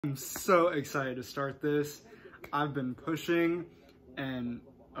I'm so excited to start this. I've been pushing and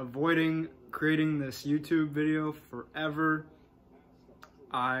avoiding creating this YouTube video forever.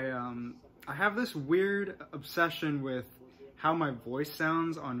 I have this weird obsession with how my voice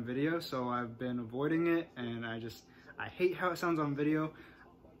sounds on video, so I've been avoiding it, and I hate how it sounds on video.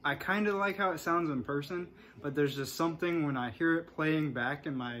 I kind of like how it sounds in person, but there's just something when I hear it playing back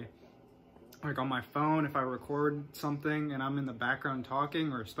in my, like on my phone, if I record something and I'm in the background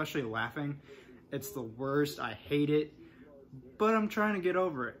talking or especially laughing, it's the worst. I hate it, but I'm trying to get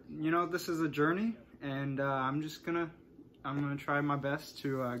over it. You know, this is a journey, and I'm gonna try my best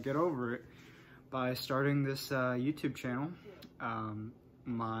to get over it by starting this YouTube channel.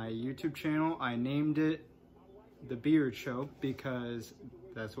 My YouTube channel, I named it The RichShow because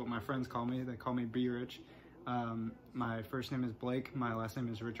that's what my friends call me. They call me Be Rich. My first name is Blake, my last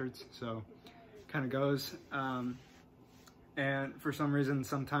name is Richards, so kind of goes. And for some reason,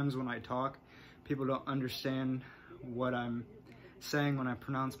 sometimes when I talk, people don't understand what I'm saying when I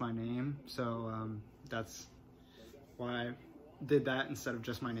pronounce my name, so that's why I did that instead of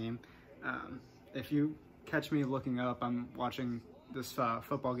just my name. If you catch me looking up, I'm watching this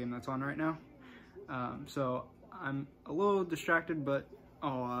football game that's on right now, so I'm a little distracted, but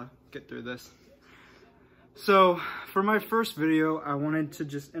I'll get through this. So for my first video, I wanted to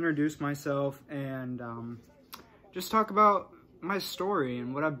just introduce myself and just talk about my story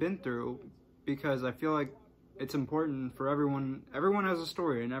and what I've been through, because I feel like it's important for everyone. Everyone has a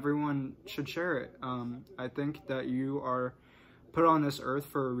story and everyone should share it. I think that you are put on this earth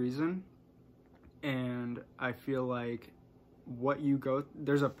for a reason, and I feel like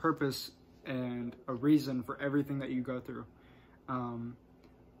there's a purpose and a reason for everything that you go through.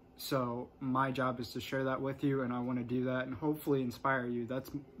 So my job is to share that with you, and I want to do that and hopefully inspire you. That's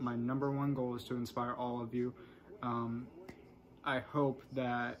my #1 goal, is to inspire all of you. I hope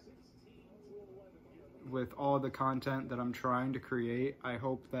that with all the content that I'm trying to create, I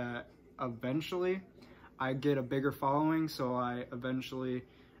hope that eventually I get a bigger following, so I eventually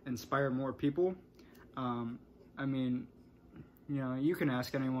inspire more people. I mean, you know, you can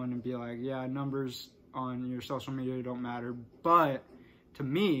ask anyone and be like, yeah, numbers on your social media don't matter, but to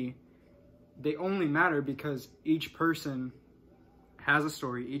me, they only matter because each person has a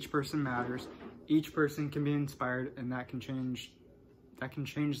story, each person matters, each person can be inspired, and that can change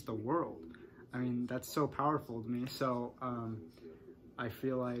the world. I mean, that's so powerful to me. So I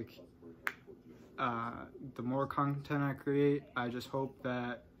feel like the more content I create, I just hope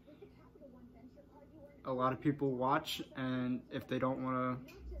that a lot of people watch, and if they don't want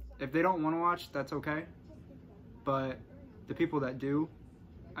to watch, that's okay. But the people that do,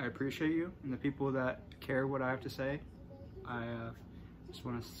 I appreciate you, and the people that care what I have to say, I just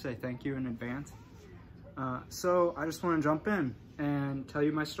want to say thank you in advance. So I just want to jump in and tell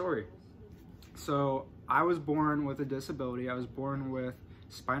you my story. So I was born with a disability. I was born with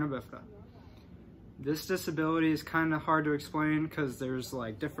spina bifida. This disability is kind of hard to explain because there's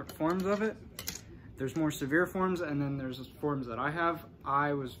like different forms of it. There's more severe forms, and then there's forms that I have.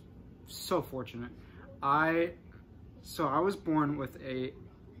 I was so fortunate. So I was born with a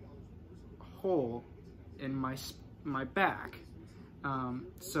hole in my back.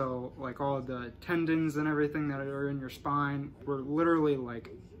 So like all of the tendons and everything that are in your spine were literally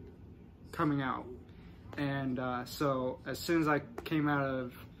like coming out. And so as soon as I came out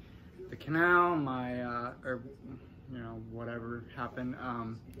of the canal, or you know, whatever happened,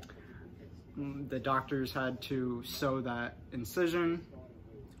 the doctors had to sew that incision,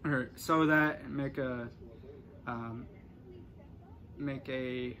 or sew that and make a,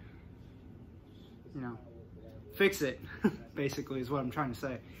 you know, fix it, basically is what I'm trying to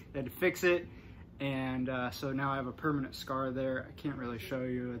say. They had to fix it, and so now I have a permanent scar there. I can't really show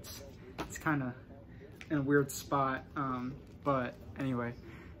you. It's kind of in a weird spot, but anyway.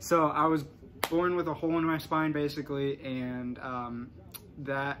 So I was born with a hole in my spine, basically, and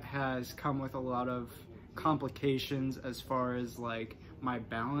that has come with a lot of complications as far as like my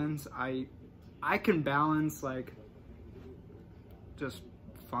balance. I can balance like just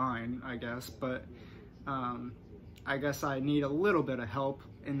fine, I guess, but I guess I need a little bit of help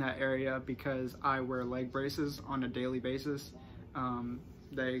in that area because I wear leg braces on a daily basis.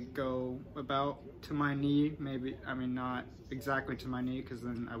 They go about to my knee, maybe, I mean, not exactly to my knee, because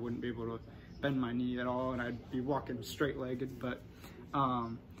then I wouldn't be able to bend my knee at all and I'd be walking straight-legged. But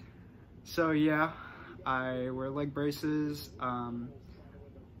so yeah, I wear leg braces.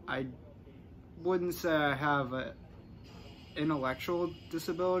 I wouldn't say I have an intellectual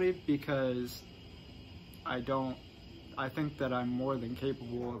disability, because I think that I'm more than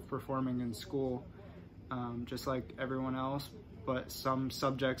capable of performing in school, just like everyone else. but some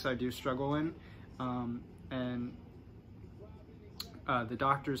subjects I do struggle in. And the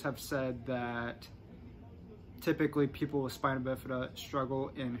doctors have said that typically people with spina bifida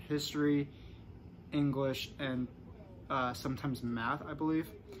struggle in history, English, and sometimes math, I believe.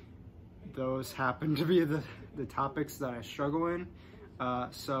 Those happen to be the topics that I struggle in.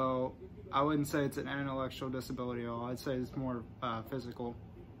 So I wouldn't say it's an intellectual disability at all. I'd say it's more physical,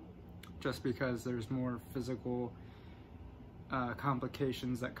 just because there's more physical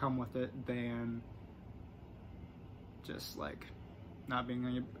complications that come with it than just like not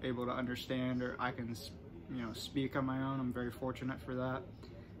being able to understand, or I can, you know, speak on my own. I'm very fortunate for that.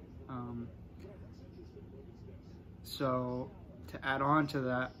 So to add on to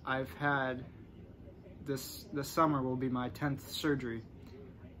that, I've had this summer will be my 10th surgery.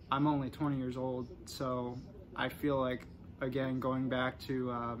 I'm only 20 years old, so I feel like, again, going back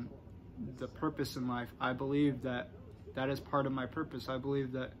to the purpose in life, I believe that that is part of my purpose. I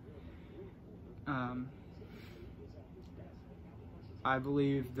believe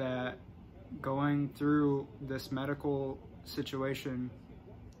that going through this medical situation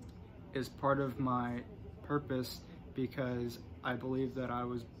is part of my purpose, because I believe that I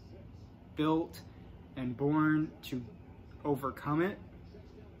was built and born to overcome it.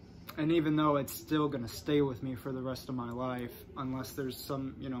 And even though it's still going to stay with me for the rest of my life, unless there's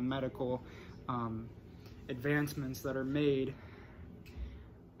some, you know, medical advancements that are made,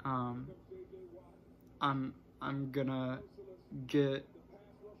 I'm gonna get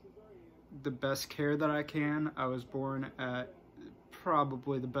the best care that I can. I was born at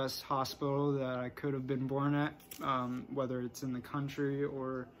probably the best hospital that I could have been born at, whether it's in the country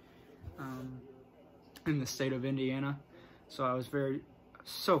or in the state of Indiana. So I was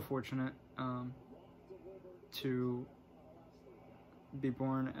so fortunate to be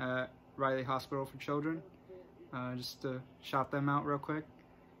born at Riley Hospital for Children. Just to shout them out real quick.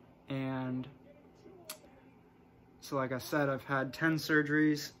 And so like I said, I've had 10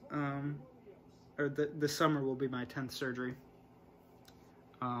 surgeries, or this summer will be my 10th surgery.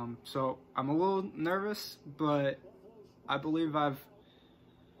 So I'm a little nervous, but I believe I've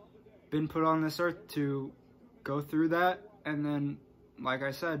been put on this earth to go through that, and then, like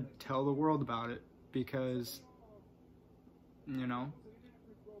I said, tell the world about it, because, you know,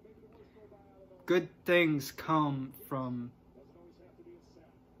 good things come from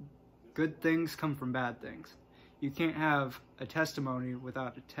bad things. You can't have a testimony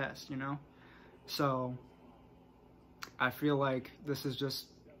without a test, you know? So I feel like this is just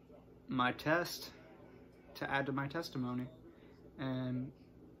my test to add to my testimony. And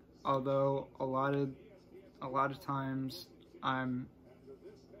although a lot of times I'm,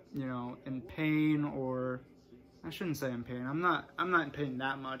 you know, in pain, or I shouldn't say in pain. I'm not in pain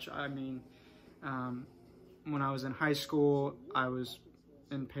that much. I mean, when I was in high school, I was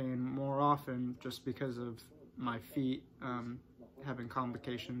in pain more often just because of my feet having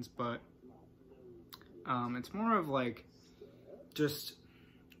complications, but it's more of like just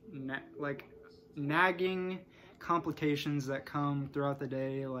nagging complications that come throughout the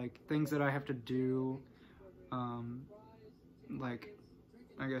day, like things that I have to do, like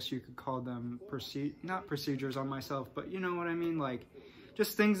I guess you could call them not procedures on myself, but you know what I mean, like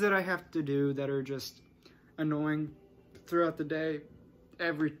just things that I have to do that are just annoying throughout the day,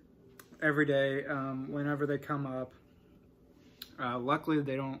 every day, whenever they come up. Luckily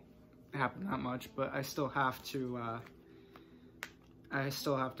they don't happen that much, but I still have to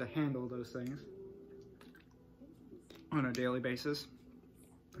handle those things on a daily basis.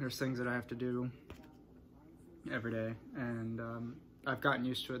 There's things that I have to do every day, and I've gotten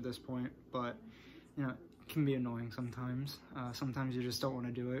used to it at this point, but you know, it can be annoying sometimes. Sometimes you just don't want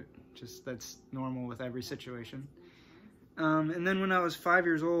to do it. Just that's normal with every situation. And then when I was 5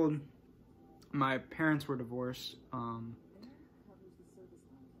 years old, my parents were divorced.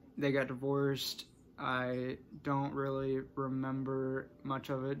 They got divorced. I don't really remember much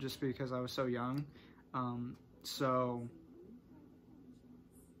of it just because I was so young. So,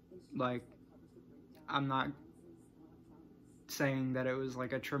 like, I'm not saying that it was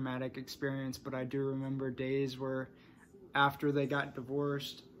like a traumatic experience, but I do remember days where after they got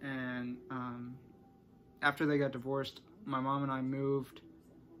divorced, and my mom and I moved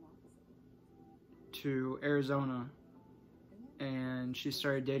to Arizona, and she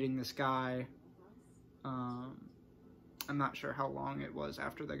started dating this guy. I'm not sure how long it was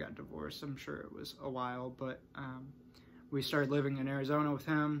after they got divorced. I'm sure it was a while, but we started living in Arizona with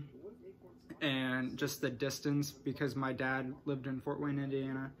him, and just the distance, because my dad lived in Fort Wayne,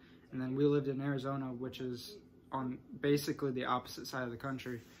 Indiana, and then we lived in Arizona, which is on basically the opposite side of the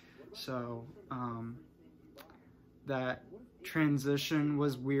country. So that transition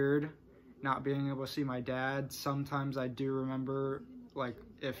was weird, not being able to see my dad. Sometimes I do remember, like,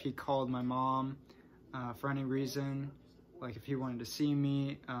 if he called my mom for any reason, like if he wanted to see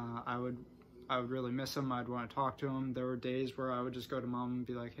me, I would really miss him. I'd want to talk to him. There were days where I would just go to mom and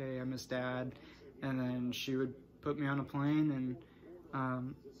be like, hey, I miss dad, and then she would put me on a plane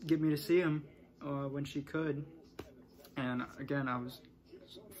and get me to see him when she could. And again, I was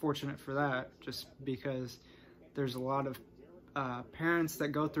fortunate for that, just because there's a lot of parents that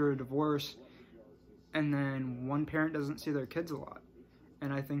go through a divorce and then one parent doesn't see their kids a lot.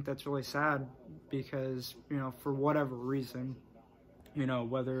 And I think that's really sad because, you know, for whatever reason, you know,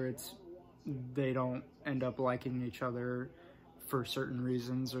 whether it's they don't end up liking each other for certain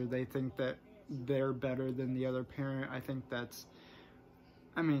reasons, or they think that they're better than the other parent. I think that's,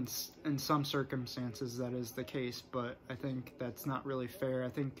 I mean, in some circumstances that is the case, but I think that's not really fair. I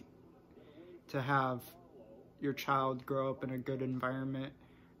think to have your child grow up in a good environment,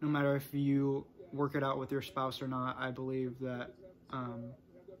 no matter if you work it out with your spouse or not, I believe that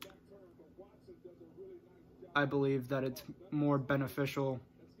it's more beneficial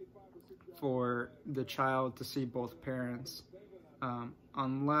for the child to see both parents,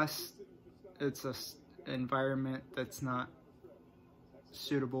 unless it's an environment that's not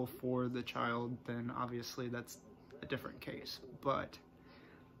suitable for the child, then obviously that's a different case. But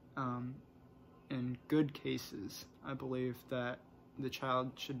in good cases, I believe that the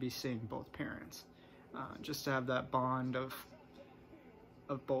child should be seeing both parents, just to have that bond of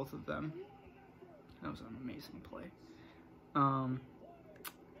both of them. That was an amazing play.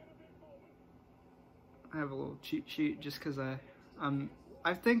 I have a little cheat sheet just because I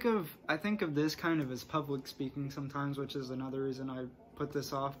think of this kind of as public speaking sometimes, which is another reason I put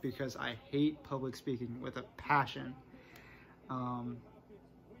this off, because I hate public speaking with a passion.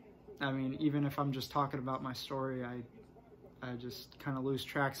 I mean, even if I'm just talking about my story, I just kind of lose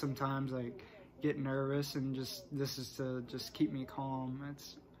track sometimes. I get nervous, and this is to just keep me calm.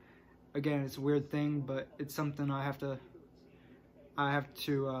 It's a weird thing, but it's something I have to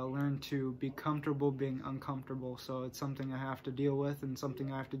learn to be comfortable being uncomfortable. So it's something I have to deal with and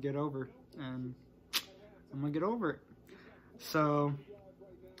something I have to get over, and I'm gonna get over it. So,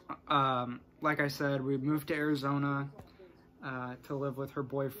 like I said, we moved to Arizona to live with her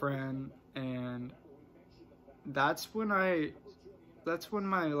boyfriend, and that's when my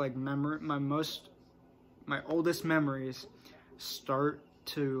my oldest memories start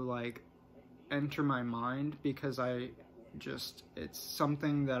to like enter my mind, because it's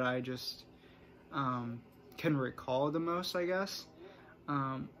something that I just can recall the most, I guess.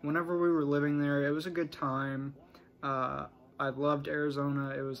 Whenever we were living there, it was a good time. I loved Arizona.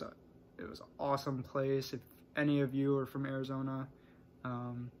 It was an awesome place. If any of you are from Arizona,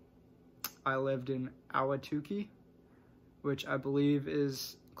 I lived in Ahwatukee, which I believe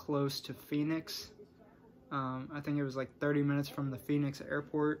is close to Phoenix. I think it was like 30 minutes from the Phoenix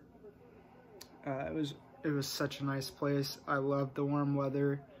airport. It was such a nice place. I loved the warm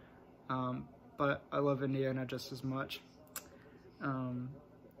weather, but I love Indiana just as much.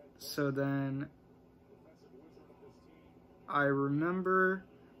 So then I remember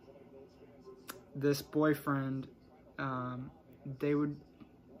this boyfriend, they would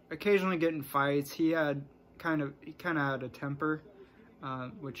occasionally get in fights. He kind of had a temper,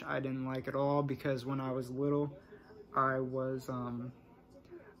 which I didn't like at all, because when I was little, I was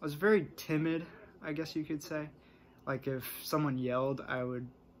very timid, I guess you could say. Like, if someone yelled, I would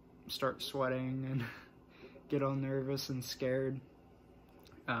start sweating and get all nervous and scared,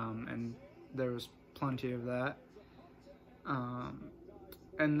 and there was plenty of that.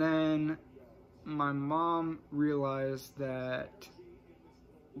 And then my mom realized that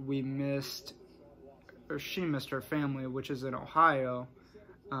she missed her family, which is in Ohio,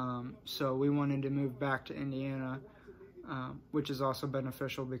 so we wanted to move back to Indiana, which is also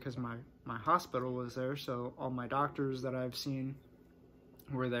beneficial because my hospital was there, so all my doctors that I've seen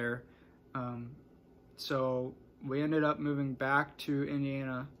were there. So we ended up moving back to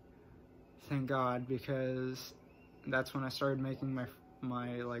Indiana, thank God, because that's when I started making my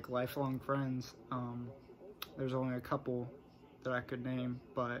like lifelong friends. There's only a couple that I could name,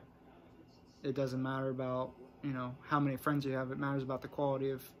 but it doesn't matter about, you know, how many friends you have. It matters about the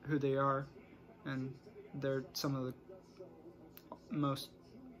quality of who they are, and they're some of the most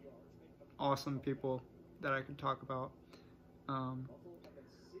awesome people that I could talk about.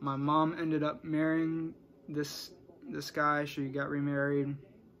 My mom ended up marrying this guy. She got remarried,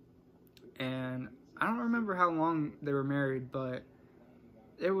 and I don't remember how long they were married, but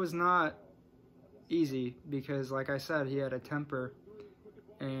it was not easy because, like I said, he had a temper,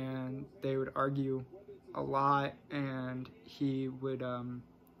 and they would argue a lot, and he would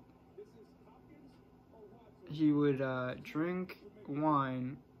drink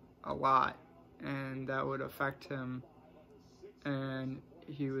wine a lot, and that would affect him. And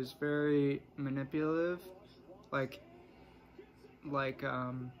he was very manipulative, like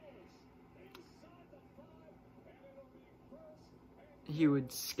he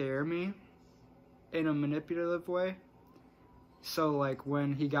would scare me in a manipulative way. So like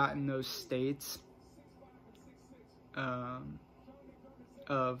when he got in those states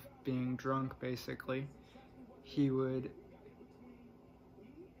of being drunk, basically, he would,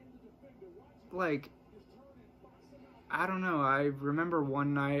 like, I don't know, I remember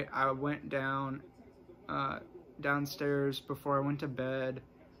one night I went downstairs before I went to bed,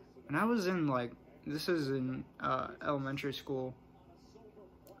 and I was in, like, this is in elementary school.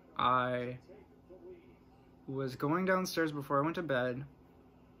 I was going downstairs before I went to bed.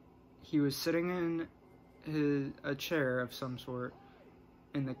 He was sitting in a chair of some sort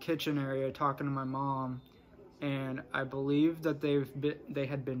in the kitchen area talking to my mom, and I believe that they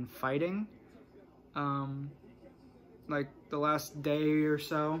had been fighting like the last day or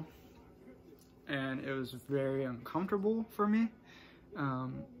so, and it was very uncomfortable for me.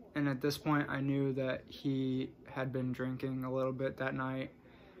 And at this point I knew that he had been drinking a little bit that night.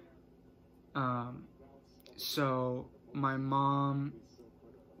 So my mom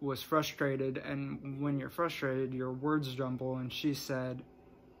was frustrated, and when you're frustrated, your words jumble, and she said,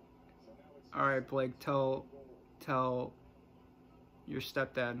 "All right, Blake, tell your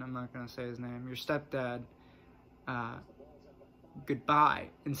stepdad," and I'm not gonna say his name, "your stepdad goodbye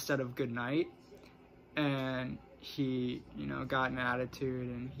instead of good night." And he, you know, got an attitude,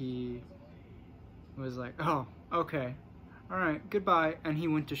 and he was like, "Oh, okay, all right, goodbye." And he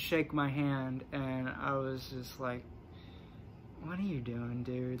went to shake my hand, and I was just like, what are you doing,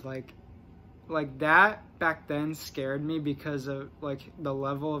 dude? Like that back then scared me because of like the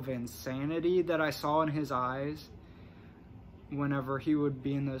level of insanity that I saw in his eyes whenever he would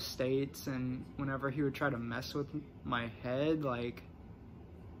be in those states, and whenever he would try to mess with my head. Like,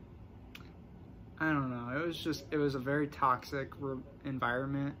 I don't know, it was a very toxic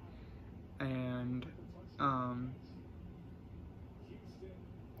environment. And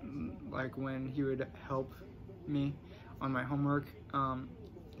like when he would help me on my homework,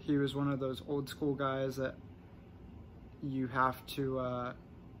 he was one of those old school guys that you have to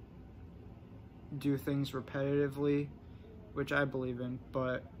do things repetitively, which I believe in,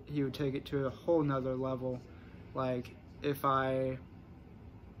 but he would take it to a whole nother level. Like, if I'm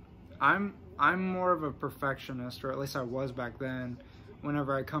more of a perfectionist, or at least I was back then,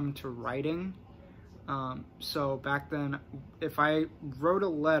 whenever I come to writing. So back then, if I wrote a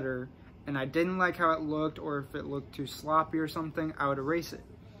letter and I didn't like how it looked, or if it looked too sloppy or something, I would erase it.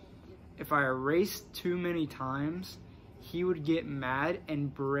 If I erased too many times, he would get mad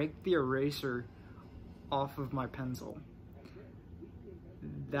and break the eraser off of my pencil.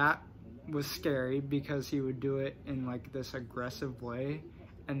 That was scary because he would do it in like this aggressive way,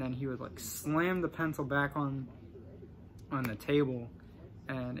 and then he would like slam the pencil back on the table,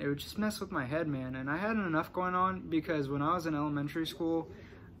 and it would just mess with my head, man. And I had enough going on because when I was in elementary school,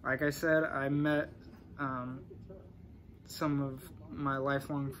 like I said, I met some of my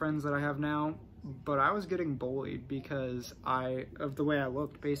lifelong friends that I have now, but I was getting bullied because of the way I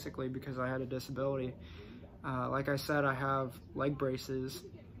looked, basically, because I had a disability. Like I said, I have leg braces,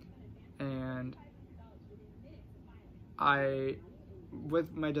 and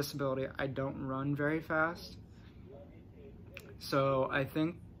with my disability, I don't run very fast. So I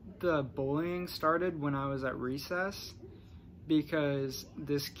think the bullying started when I was at recess, because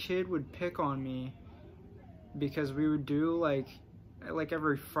this kid would pick on me because we would do like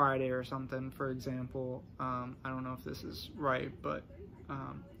every Friday or something, for example. I don't know if this is right, but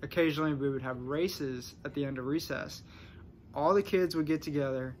occasionally we would have races at the end of recess. All the kids would get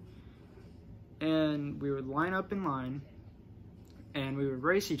together, and we would line up in line, and we would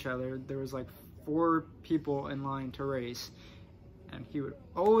race each other. There was like 4 people in line to race, and he would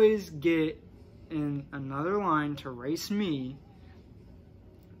always get in another line to race me.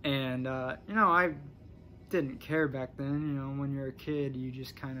 And you know, I didn't care back then. You know, when you're a kid, you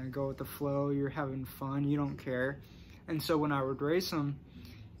just kind of go with the flow. You're having fun, you don't care. And so when I would race him,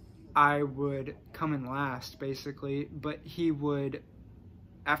 I would come in last, basically. But he would,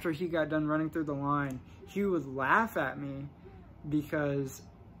 after he got done running through the line, he would laugh at me because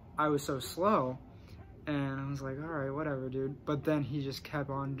I was so slow. And I was like, all right, whatever, dude. But then he just kept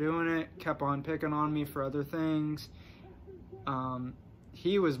on doing it, kept on picking on me for other things.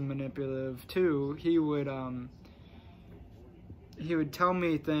 He was manipulative too. He would tell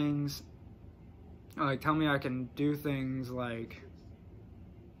me things like tell me I can do things like,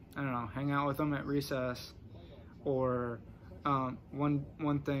 I don't know, hang out with him at recess, or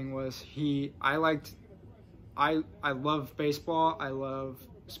one thing was I love baseball, I love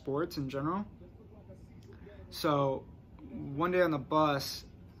sports in general. So one day on the bus,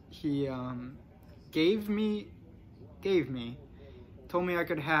 he gave me told me I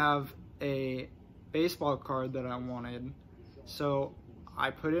could have a baseball card that I wanted. So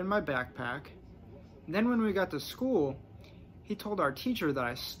I put it in my backpack. And then when we got to school, he told our teacher that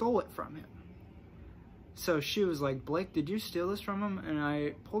I stole it from him. So she was like, Blake, did you steal this from him? And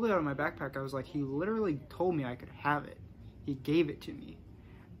I pulled it out of my backpack. I was like, he literally told me I could have it. He gave it to me.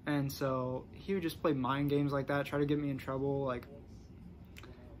 And so he would just play mind games like that, try to get me in trouble,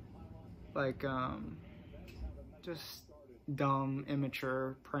 just dumb,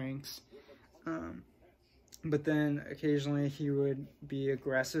 immature pranks. But then occasionally he would be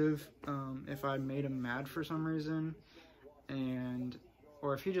aggressive if I made him mad for some reason,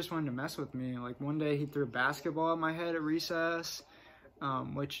 or if he just wanted to mess with me. Like one day he threw a basketball at my head at recess,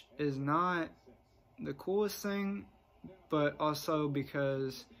 which is not the coolest thing, but also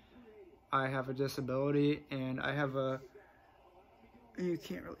because I have a disability and I have you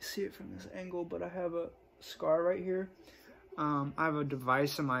can't really see it from this angle, but I have a scar right here. I have a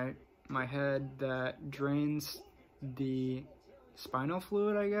device in my head that drains the spinal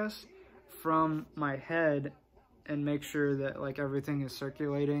fluid, I guess, from my head and makes sure that like everything is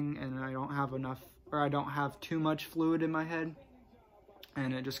circulating and I don't have enough, or I don't have too much fluid in my head,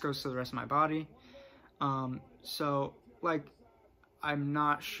 and it just goes to the rest of my body. So like I'm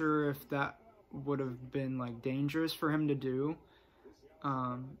not sure if that would have been like dangerous for him to do,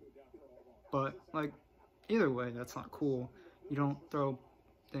 but like either way, that's not cool. You don't throw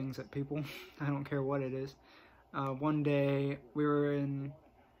things at people. I don't care what it is. One day we were in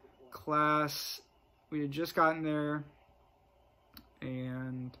class, we had just gotten there,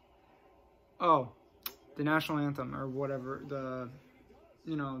 and the national anthem, or whatever,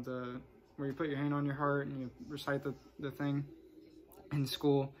 where you put your hand on your heart and you recite the thing in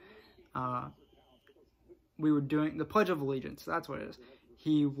school. We were doing the Pledge of Allegiance, that's what it is.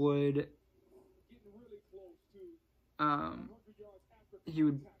 He would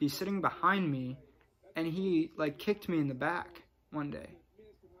be sitting behind me, and he like kicked me in the back one day,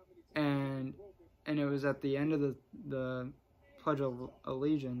 and it was at the end of the Pledge of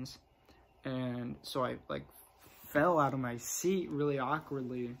Allegiance, and so I like fell out of my seat really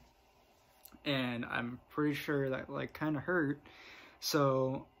awkwardly, and I'm pretty sure that like kind of hurt.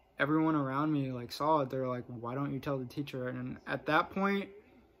 So everyone around me like saw it. They're like, why don't you tell the teacher? And at that point,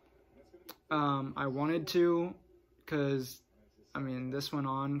 I wanted to, because I mean, this went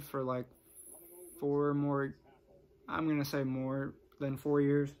on for like I'm gonna say more than 4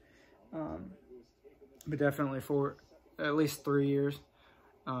 years, but definitely for at least 3 years.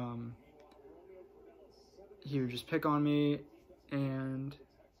 He would just pick on me, and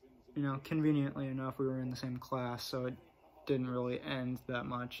conveniently enough, we were in the same class, so it didn't really end that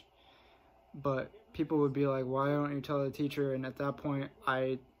much. But people would be like, why don't you tell the teacher? And at that point,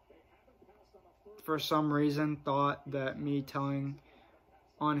 I, for some reason, thought that me telling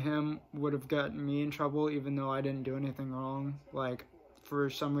on him would have gotten me in trouble, even though I didn't do anything wrong. Like, for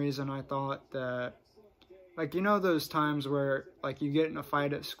some reason, I thought that, like, those times where, like, you get in a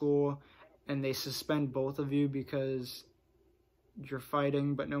fight at school and they suspend both of you because you're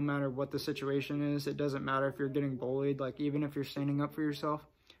fighting, but no matter what the situation is, it doesn't matter if you're getting bullied. Like, even if you're standing up for yourself,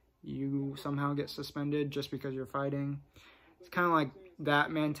 you somehow get suspended just because you're fighting. It's kind of like that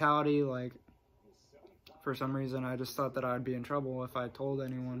mentality. Like, for some reason, I just thought that I'd be in trouble if I told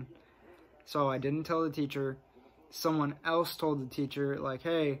anyone. So I didn't tell the teacher. Someone else told the teacher, like,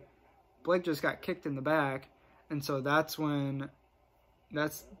 hey, Blake just got kicked in the back. And so that's when,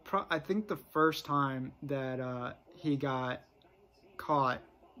 I think the first time that he got caught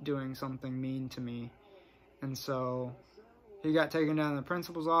doing something mean to me. And so he got taken down to the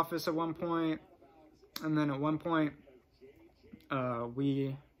principal's office at one point. And then at one point,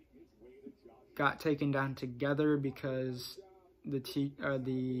 we got taken down together because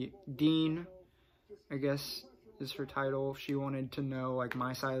the dean, I guess is her title, she wanted to know like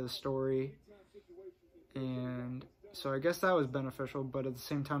my side of the story, and so I guess that was beneficial. But at the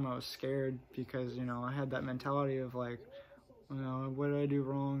same time, I was scared because I had that mentality of like, what did I do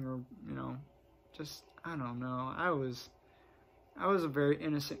wrong, or just I don't know. I was a very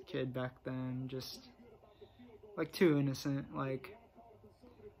innocent kid back then, just like too innocent, like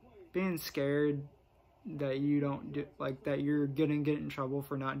being scared that you don't do, like that you're gonna get in trouble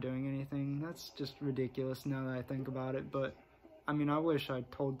for not doing anything. That's just ridiculous now that I think about it. But I mean, I wish I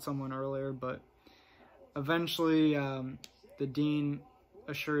told someone earlier, but eventually, the dean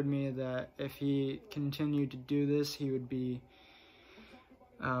assured me that if he continued to do this, he would be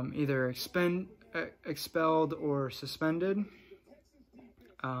either expelled or suspended.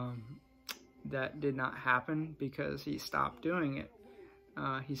 That did not happen because he stopped doing it.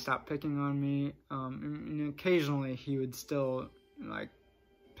 He stopped picking on me, and occasionally he would still like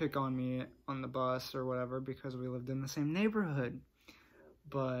pick on me on the bus or whatever because we lived in the same neighborhood.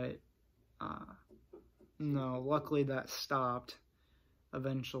 But no, luckily that stopped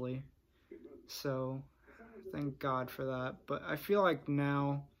eventually. So thank God for that. But I feel like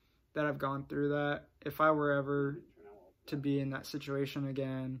now that I've gone through that, if I were ever to be in that situation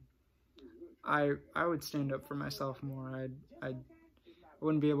again, I would stand up for myself more. I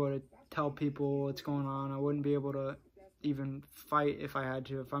wouldn't be able to tell people what's going on. I wouldn't be able to even fight if I had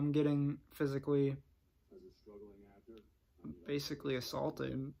to. If I'm getting physically, basically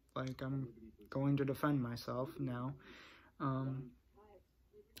assaulted, like, I'm going to defend myself now.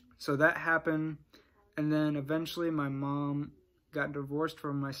 So that happened, and then eventually my mom got divorced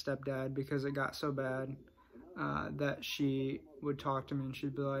from my stepdad because it got so bad that she would talk to me and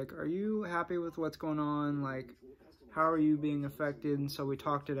she'd be like, "Are you happy with what's going on? Like, how are you being affected?" And so we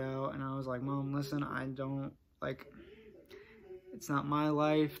talked it out, and I was like, "Mom, listen, I don't, like, it's not my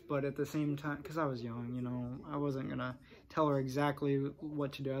life," but at the same time, because I was young, you know, I wasn't going to tell her exactly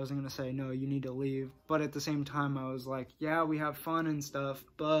what to do. I wasn't going to say, "No, you need to leave." But at the same time, I was like, "Yeah, we have fun and stuff,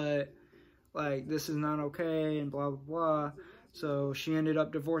 but, like, this is not okay," and blah, blah, blah. So she ended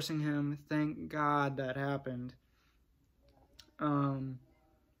up divorcing him. Thank God that happened.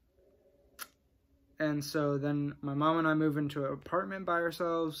 And so then my mom and I moved into an apartment by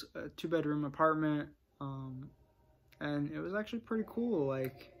ourselves, a 2-bedroom apartment. And it was actually pretty cool.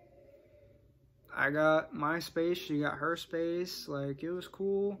 Like, I got my space, she got her space. Like, it was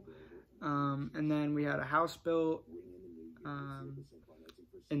cool. And then we had a house built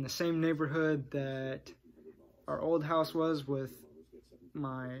in the same neighborhood that our old house was with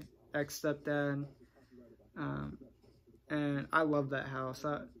my ex-stepdad. And I love that house.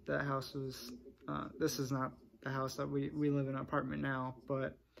 That house was, this is not the house that we live in an apartment now,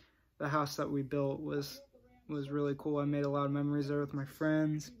 but the house that we built was really cool. I made a lot of memories there with my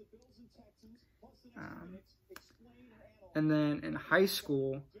friends. And then in high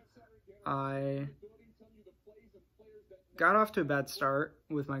school, I got off to a bad start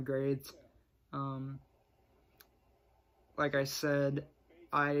with my grades. Like I said,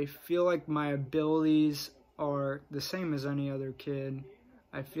 I feel like my abilities are the same as any other kid.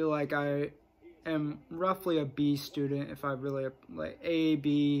 I feel like I am roughly a B student, if I really, like, A,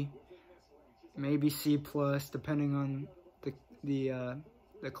 B, maybe C+, depending on the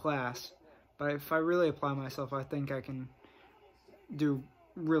class. But if I really apply myself, I think I can do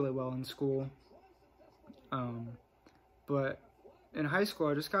really well in school. But in high school,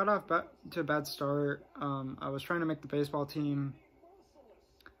 I just got off to a bad start. I was trying to make the baseball team,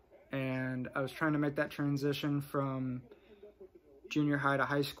 and I was trying to make that transition from junior high to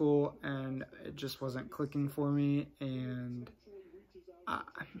high school, and it just wasn't clicking for me, and I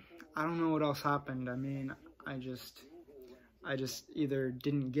don't know what else happened. I mean, I just either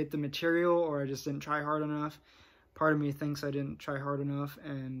didn't get the material or I just didn't try hard enough. Part of me thinks I didn't try hard enough,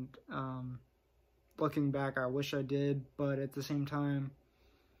 and looking back, I wish I did, but at the same time,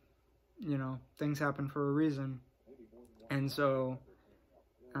 you know, things happen for a reason. And so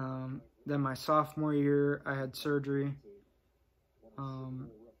then my sophomore year, I had surgery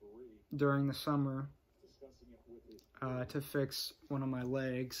during the summer to fix one of my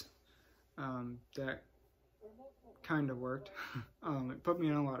legs. That kind of worked. It put me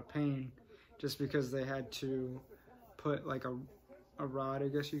in a lot of pain just because they had to put like a rod, I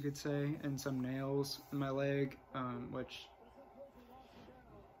guess you could say, and some nails in my leg, which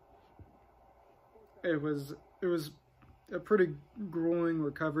it was a pretty grueling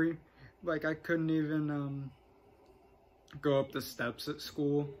recovery. Like, I couldn't even go up the steps at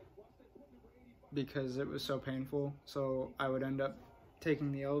school because it was so painful. So I would end up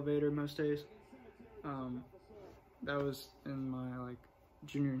taking the elevator most days. That was in my, like,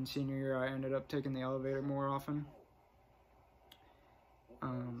 junior and senior year. I ended up taking the elevator more often.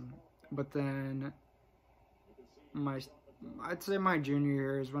 But then I'd say my junior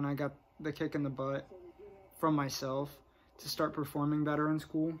year is when I got the kick in the butt from myself to start performing better in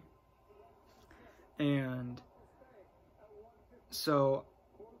school. And so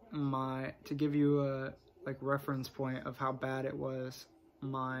to give you a reference point of how bad it was,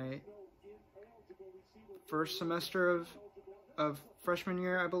 my first semester of freshman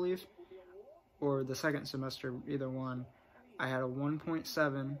year, I believe, or the second semester, either one, I had a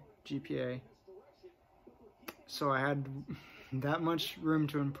 1.7 GPA, So I had that much room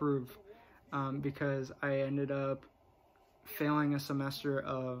to improve, because I ended up failing a semester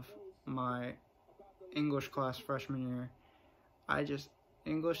of my English class freshman year.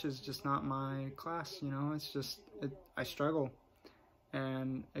 English is just not my class, you know. It's just, I struggle.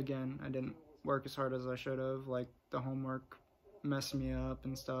 And again, I didn't work as hard as I should have. Like, the homework messed me up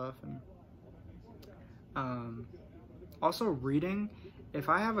and stuff. And also reading, if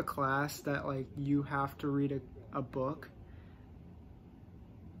I have a class that, like, you have to read a book,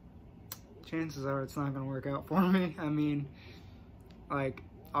 chances are it's not going to work out for me. I mean, like,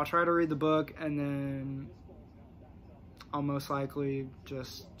 I'll try to read the book and then I'll most likely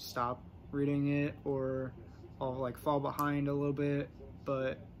just stop reading it, or I'll like fall behind a little bit.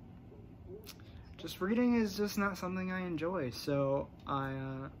 But just reading is just not something I enjoy, so I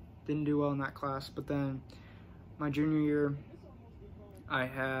didn't do well in that class. But then my junior year, I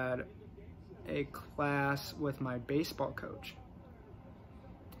had a class with my baseball coach,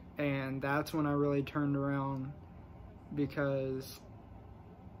 and that's when I really turned around, because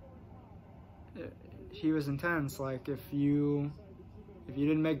he was intense. Like, if you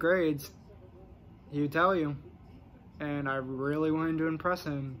didn't make grades, he would tell you. And I really wanted to impress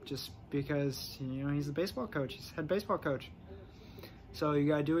him, just because, you know, he's the baseball coach. He's head baseball coach. So you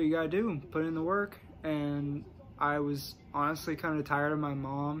gotta do what you gotta do, put in the work. And I was honestly kind of tired of my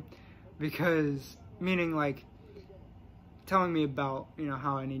mom, because, meaning like, telling me about, you know,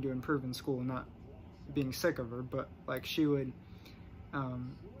 how I need to improve in school, not being sick of her, but like, she would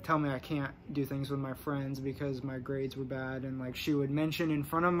tell me I can't do things with my friends because my grades were bad. And like, she would mention in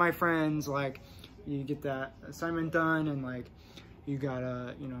front of my friends, like, you get that assignment done, and like, you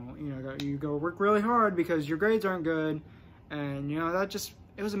gotta, you go work really hard because your grades aren't good. And, you know, that just,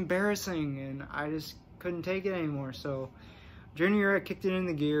 it was embarrassing, and I just couldn't take it anymore. So junior year, I kicked it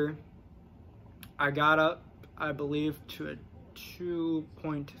into gear. I got up, I believe, to a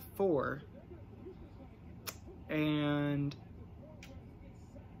 2.4, and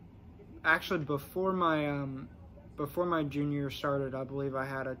actually before my junior year started, I believe I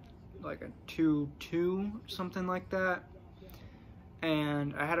had a 2.2, something like that.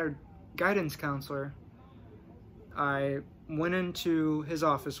 And I had a guidance counselor. I went into his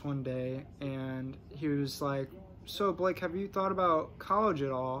office one day, and he was like, "So Blake, have you thought about college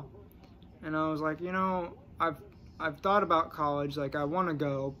at all?" And I was like, "You know, I've thought about college. Like, I want to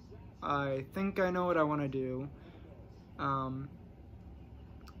go. I think I know what I want to do.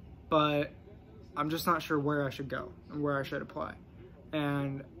 But I'm just not sure where I should go and where I should apply."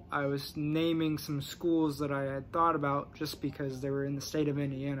 And I was naming some schools that I had thought about just because they were in the state of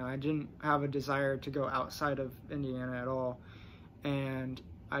Indiana. I didn't have a desire to go outside of Indiana at all. And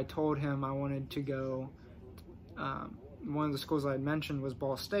I told him I wanted to go, one of the schools I had mentioned was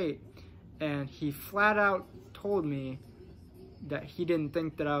Ball State. And he flat out told me that he didn't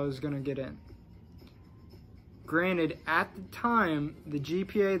think that I was going to get in. Granted, at the time, the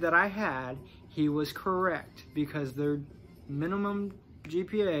GPA that I had, he was correct, because their minimum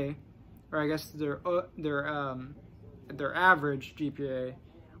GPA, or I guess their average GPA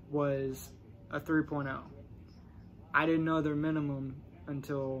was a 3.0. I didn't know their minimum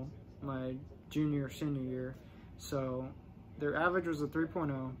until my junior or senior year, so their average was a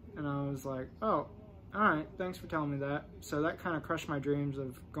 3.0, and I was like, oh, all right, thanks for telling me that. So that kind of crushed my dreams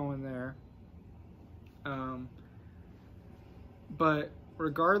of going there. But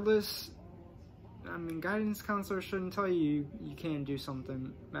regardless, I mean, guidance counselors shouldn't tell you you can't do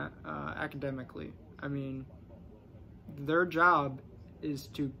something academically. I mean, their job is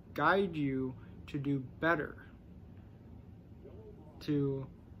to guide you to do better, to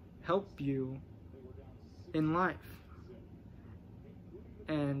help you in life.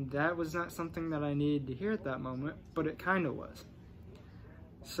 And that was not something that I needed to hear at that moment, but it kind of was.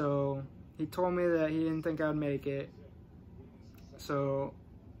 So he told me that he didn't think I'd make it. So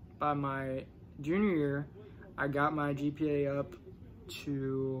by my junior year, I got my GPA up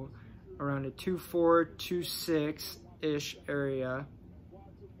to around a 2.4, 2.6-ish area,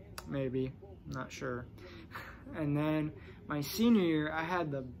 maybe, not sure. And then my senior year, I had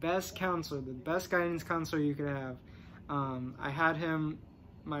the best counselor, the best guidance counselor you could have. I had him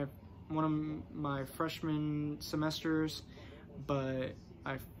one of my freshman semesters, but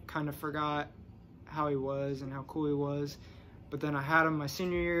I kind of forgot how he was and how cool he was. But then I had him my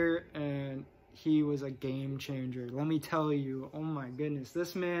senior year, and he was a game changer. Let me tell you, oh my goodness,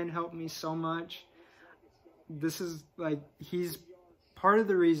 this man helped me so much. This is like, he's part of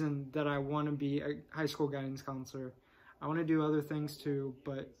the reason that I want to be a high school guidance counselor. I want to do other things too,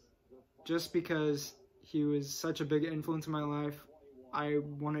 but just because he was such a big influence in my life, I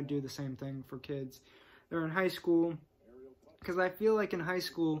want to do the same thing for kids. they're in high school. Because I feel like in high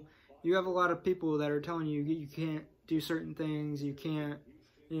school, you have a lot of people that are telling you you can't do certain things, you can't,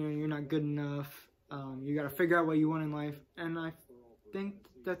 you're not good enough, you got to figure out what you want in life. And I think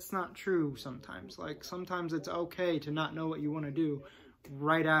that's not true sometimes. Like, sometimes it's okay to not know what you want to do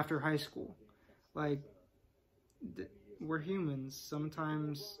right after high school. Like, we're humans.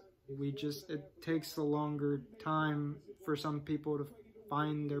 Sometimes it takes a longer time for some people to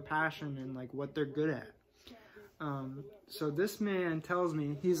find their passion and like what they're good at. So this man tells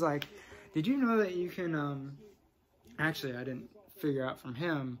me, he's like, did you know that you can, actually I didn't figure out from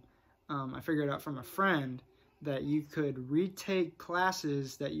him, I figured out from a friend that you could retake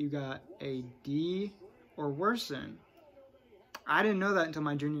classes that you got a D or worse in. I didn't know that until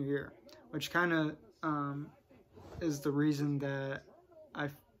my junior year, which kind of is the reason that I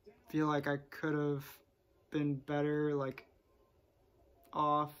feel like I could have been better, like,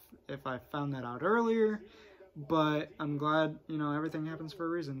 off if I found that out earlier. But I'm glad, everything happens for a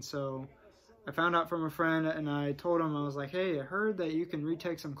reason. So I found out from a friend, and I told him, I was like, hey, I heard that you can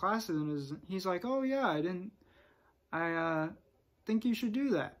retake some classes. And he's like, oh yeah, I think you should do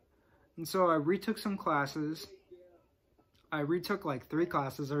that. And so I retook some classes. I retook like 3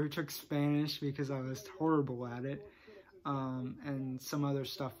 classes. I retook Spanish because I was horrible at it. And some other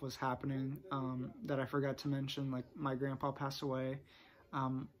stuff was happening that I forgot to mention, like my grandpa passed away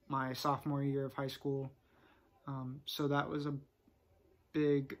my sophomore year of high school. So that was a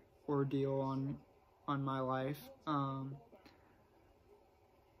big ordeal on my life.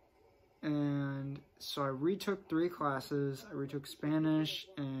 And so I retook 3 classes. I retook Spanish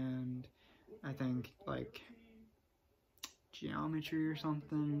and I think like geometry or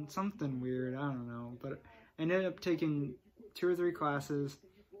something weird, I don't know, but I ended up taking 2 or 3 classes.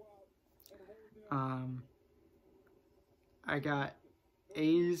 I got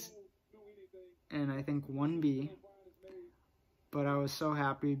A's and I think 1 B, but I was so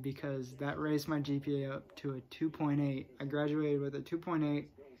happy because that raised my GPA up to a 2.8. I graduated with a 2.8.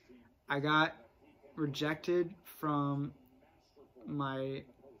 I got rejected from my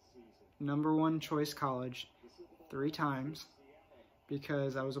 #1 choice college 3 times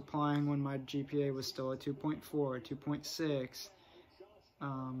because I was applying when my GPA was still a 2.4, 2.6,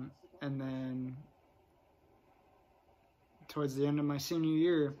 and then towards the end of my senior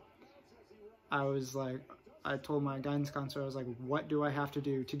year, I told my guidance counselor, I was like, what do I have to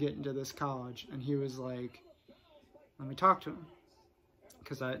do to get into this college? And he was like, let me talk to him.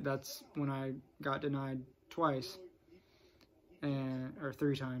 Because that's when I got denied twice, or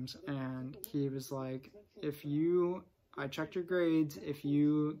 3 times. And he was like, I checked your grades, if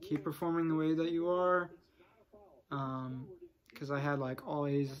you keep performing the way that you are, because I had like all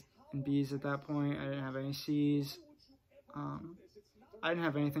A's and B's at that point, I didn't have any C's, I didn't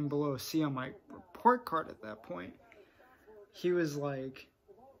have anything below a C on my report card at that point. He was like,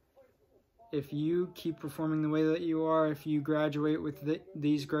 if you keep performing the way that you are, if you graduate with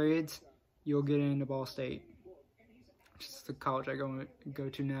these grades, you'll get into Ball State, which is the college I go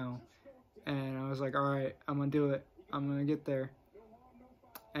to now. And I was like, all right, I'm going to do it. I'm going to get there.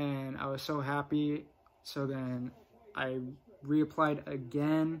 And I was so happy. So then I reapplied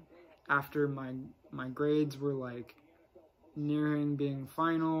again after my grades were like nearing being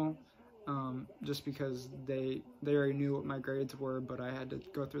final, just because they already knew what my grades were, but I had to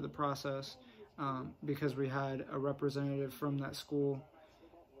go through the process because we had a representative from that school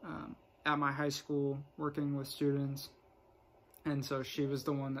at my high school working with students, and so she was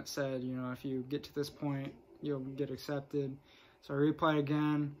the one that said, if you get to this point, you'll get accepted. So I reapplied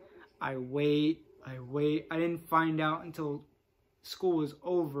again. I wait. I didn't find out until school was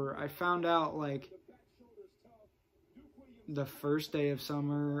over. I found out like the first day of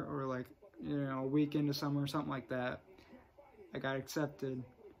summer, or like, a week into summer, something like that. I got accepted,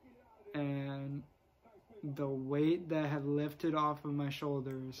 and the weight that had lifted off of my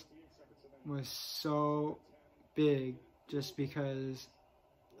shoulders was so big, just because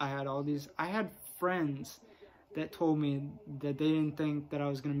I had friends that told me that they didn't think that I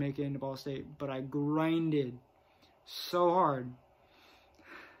was going to make it into Ball State, but I grinded so hard.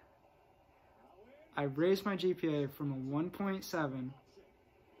 I raised my GPA from a 1.7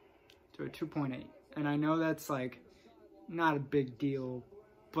 to a 2.8, and I know that's like not a big deal,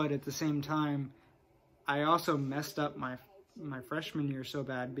 but at the same time, I also messed up my freshman year so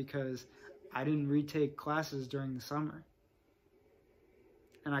bad because I didn't retake classes during the summer,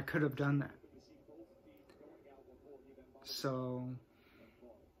 and I could have done that. So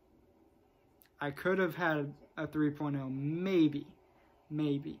I could have had a 3.0, maybe.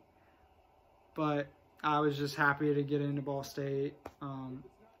 But I was just happy to get into Ball State.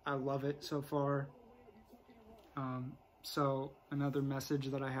 I love it so far. So another message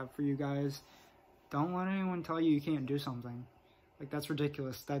that I have for you guys: don't let anyone tell you can't do something. Like, that's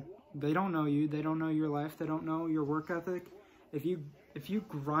ridiculous. That they don't know you, they don't know your life, they don't know your work ethic. If you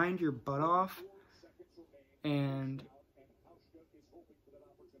grind your butt off and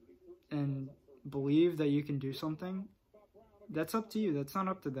believe that you can do something, that's up to you. That's not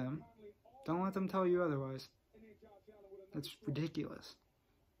up to them. Don't let them tell you otherwise. That's ridiculous.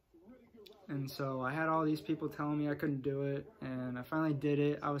 And so I had all these people telling me I couldn't do it, and I finally did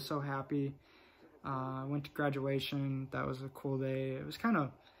it. I was so happy. I went to graduation. That was a cool day. It's kind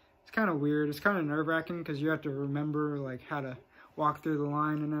of weird. It's kind of nerve-wracking because you have to remember like how to walk through the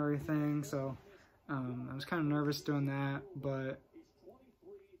line and everything. So I was kind of nervous doing that, but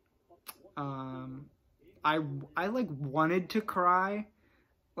I like wanted to cry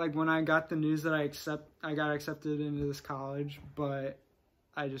like when I got the news that I got accepted into this college, but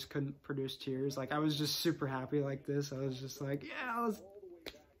I just couldn't produce tears. Like, I was just super happy like this. I was just like, yeah, I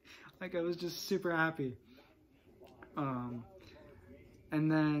was just super happy. And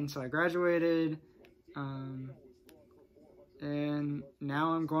then so I graduated, and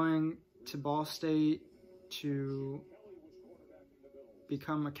now I'm going to Ball State to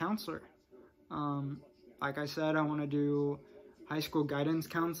become a counselor. Like I said, I want to do high school guidance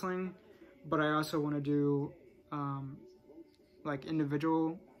counseling, but I also want to do like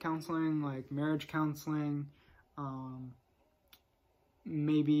individual counseling, like marriage counseling,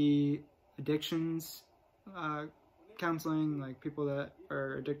 maybe addictions counseling, like people that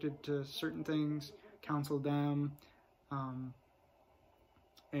are addicted to certain things, counsel them,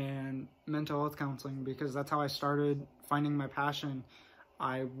 and mental health counseling, because that's how I started finding my passion.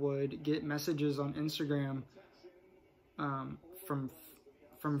 I would get messages on Instagram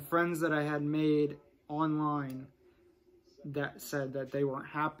from friends that I had made online that said that they weren't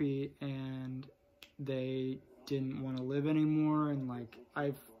happy and they didn't want to live anymore. And like,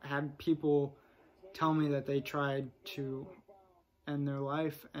 I've had people tell me that they tried to end their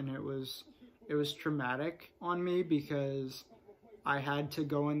life, and it was traumatic on me, because I had to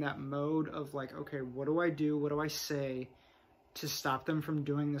go in that mode of like, okay, what do I do? What do I say to stop them from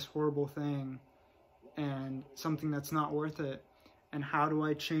doing this horrible thing and something that's not worth it? And how do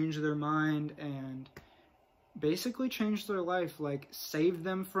I change their mind and basically change their life, like save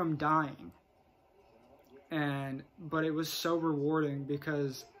them from dying? But it was so rewarding,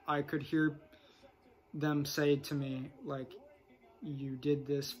 because I could hear them say to me, like, you did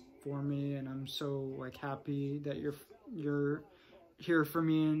this for me, and I'm so like happy that you're here for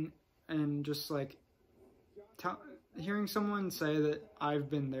me, and just like hearing someone say that I've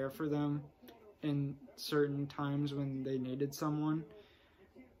been there for them in certain times when they needed someone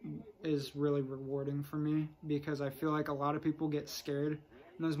is really rewarding for me, because I feel like a lot of people get scared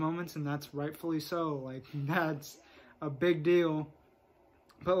in those moments, and that's rightfully so. Like, that's a big deal.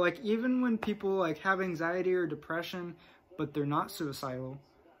 But like, even when people like have anxiety or depression but they're not suicidal,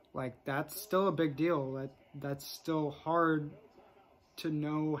 like, that's still a big deal. That's still hard to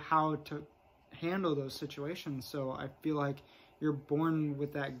know how to handle those situations. So I feel like you're born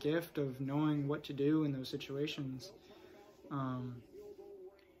with that gift of knowing what to do in those situations.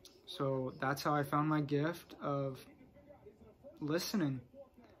 So that's how I found my gift of listening.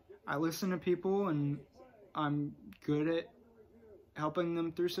 I listen to people, and I'm good at helping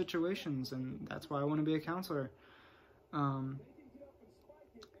them through situations, and that's why I want to be a counselor.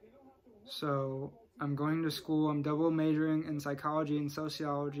 So I'm going to school. I'm double majoring in psychology and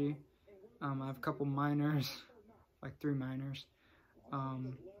sociology. I have a couple minors, like 3 minors.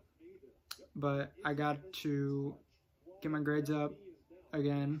 But I got to get my grades up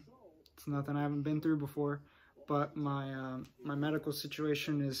again. It's nothing I haven't been through before, but my medical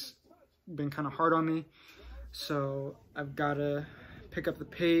situation has been kind of hard on me. So I've got to pick up the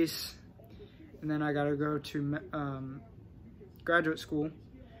pace, and then I got to go to graduate school,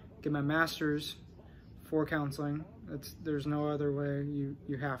 get my master's for counseling. There's no other way.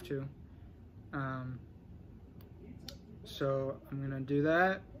 You have to. So I'm gonna do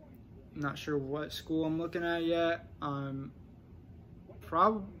that. I'm not sure what school I'm looking at yet. I'm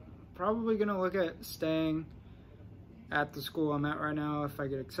probably gonna look at staying at the school I'm at right now if I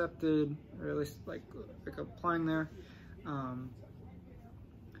get accepted, or at least like applying there.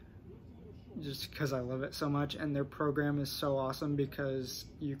 Just because I love it so much, and their program is so awesome, because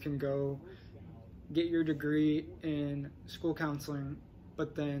you can go get your degree in school counseling,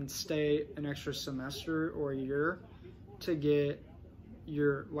 but then stay an extra semester or a year to get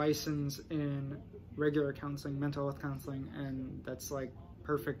your license in regular counseling, mental health counseling, and that's like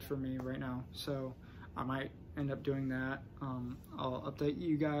perfect for me right now. So I might end up doing that. I'll update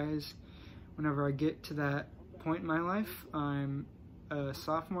you guys whenever I get to that point in my life. I'm a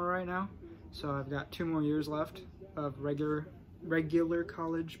sophomore right now, so I've got 2 more years left of regular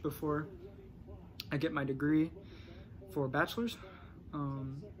college before I get my degree for bachelor's.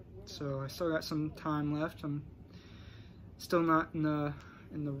 So I still got some time left. I'm still not in the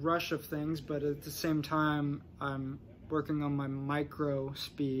rush of things, but at the same time, I'm working on my micro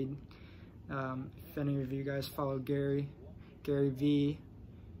speed. If any of you guys follow Gary V,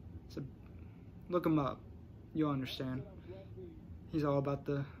 so look him up. You'll understand. He's all about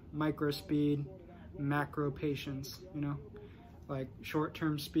the micro speed, macro patience. You know, like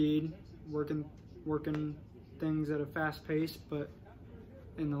short-term speed, working things at a fast pace, but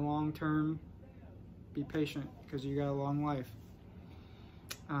in the long term, be patient because you got a long life.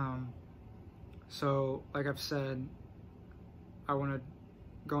 So like I've said, I want to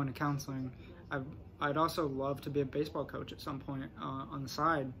go into counseling. I'd also love to be a baseball coach at some point on the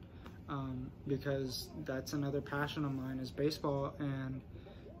side, because that's another passion of mine is baseball. And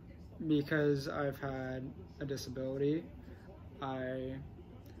because I've had a disability, I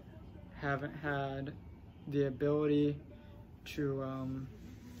haven't had the ability to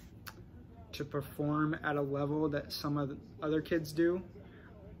perform at a level that some of the other kids do.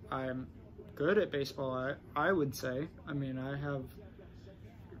 I'm good at baseball, I would say. I mean, I have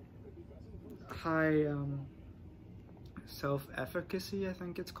high self-efficacy, I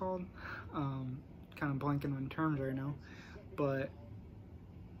think it's called. Kind of blanking on terms right now, but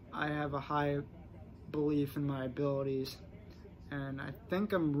I have a high belief in my abilities, and I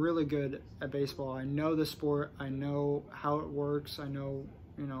think I'm really good at baseball. I know the sport, I know how it works, I know,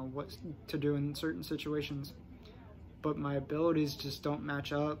 you know, what to do in certain situations, but my abilities just don't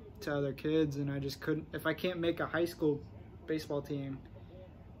match up to other kids, and I just couldn't. If I can't make a high school baseball team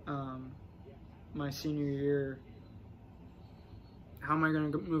my senior year, how am I going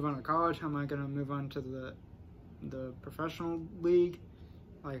to move on to college? How am I going to move on to the professional league?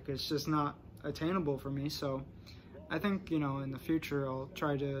 Like, it's just not attainable for me. So I think, you know, in the future I'll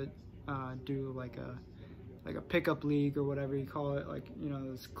try to do like a pickup league or whatever you call it, like, you know,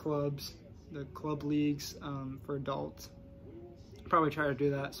 those clubs, the club leagues for adults. Probably try to do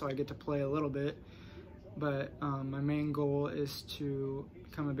that so I get to play a little bit. But my main goal is to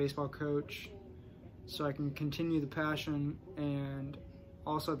become a baseball coach so I can continue the passion, and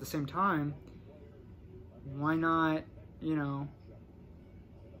also at the same time, why not, you know,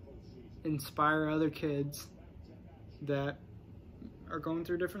 inspire other kids that are going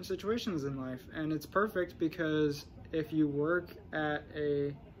through different situations in life. And it's perfect because if you work at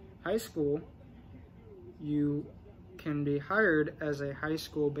a high school, you can be hired as a high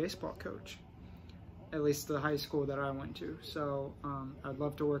school baseball coach, at least the high school that I went to. So I'd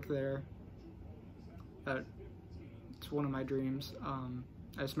love to work there. It's one of my dreams.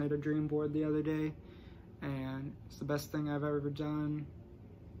 I just made a dream board the other day, and it's the best thing I've ever done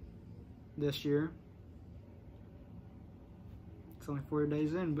this year. It's only 4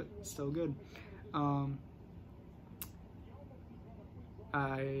 days in, but still good.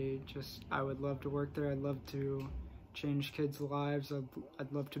 I would love to work there. I'd love to change kids' lives.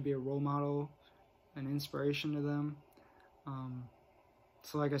 I'd love to be a role model, an inspiration to them.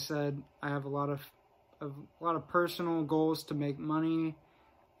 So like I said, I have a lot of personal goals to make money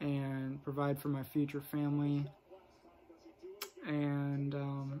and provide for my future family, and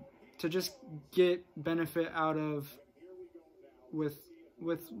to just get benefit out of with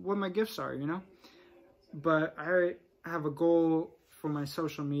what my gifts are, you know. But I have a goal for my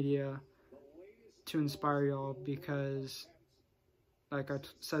social media to inspire y'all, because like I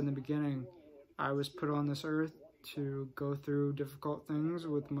said in the beginning, I was put on this earth to go through difficult things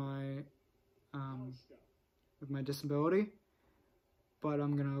with my disability, but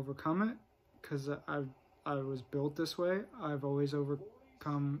I'm gonna overcome it because I was built this way. I've always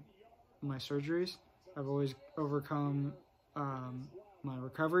overcome my surgeries. I've always overcome my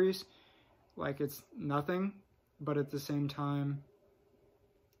recoveries like it's nothing, but at the same time,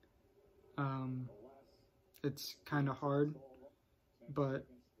 it's kind of hard, but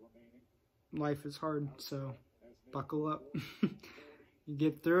life is hard, so buckle up. You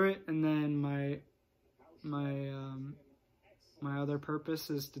get through it, and then my other purpose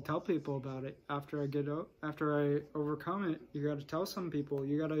is to tell people about it. After I overcome it, you got to tell some people.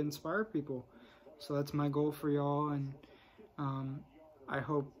 You got to inspire people. So that's my goal for y'all, and I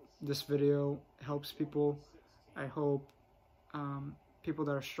hope this video helps people. I hope people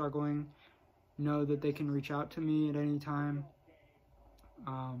that are struggling know that they can reach out to me at any time.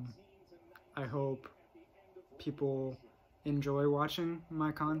 I hope people enjoy watching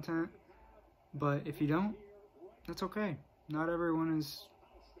my content, but if you don't, that's okay. Not everyone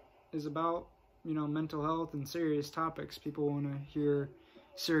is about you know, mental health and serious topics. People want to hear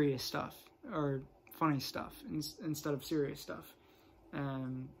serious stuff or funny stuff instead of serious stuff.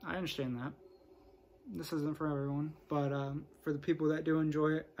 And I understand that. This isn't for everyone, but for the people that do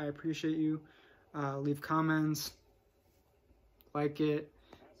enjoy it, I appreciate you. Leave comments, like it.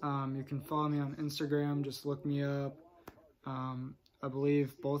 You can follow me on Instagram. Just look me up. I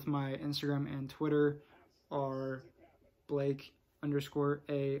believe both my Instagram and Twitter are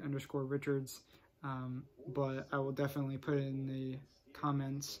Blake_A_Richards. But I will definitely put it in the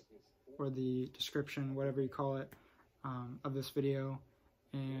comments or the description, whatever you call it, of this video.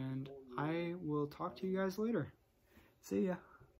 And I will talk to you guys later. See ya.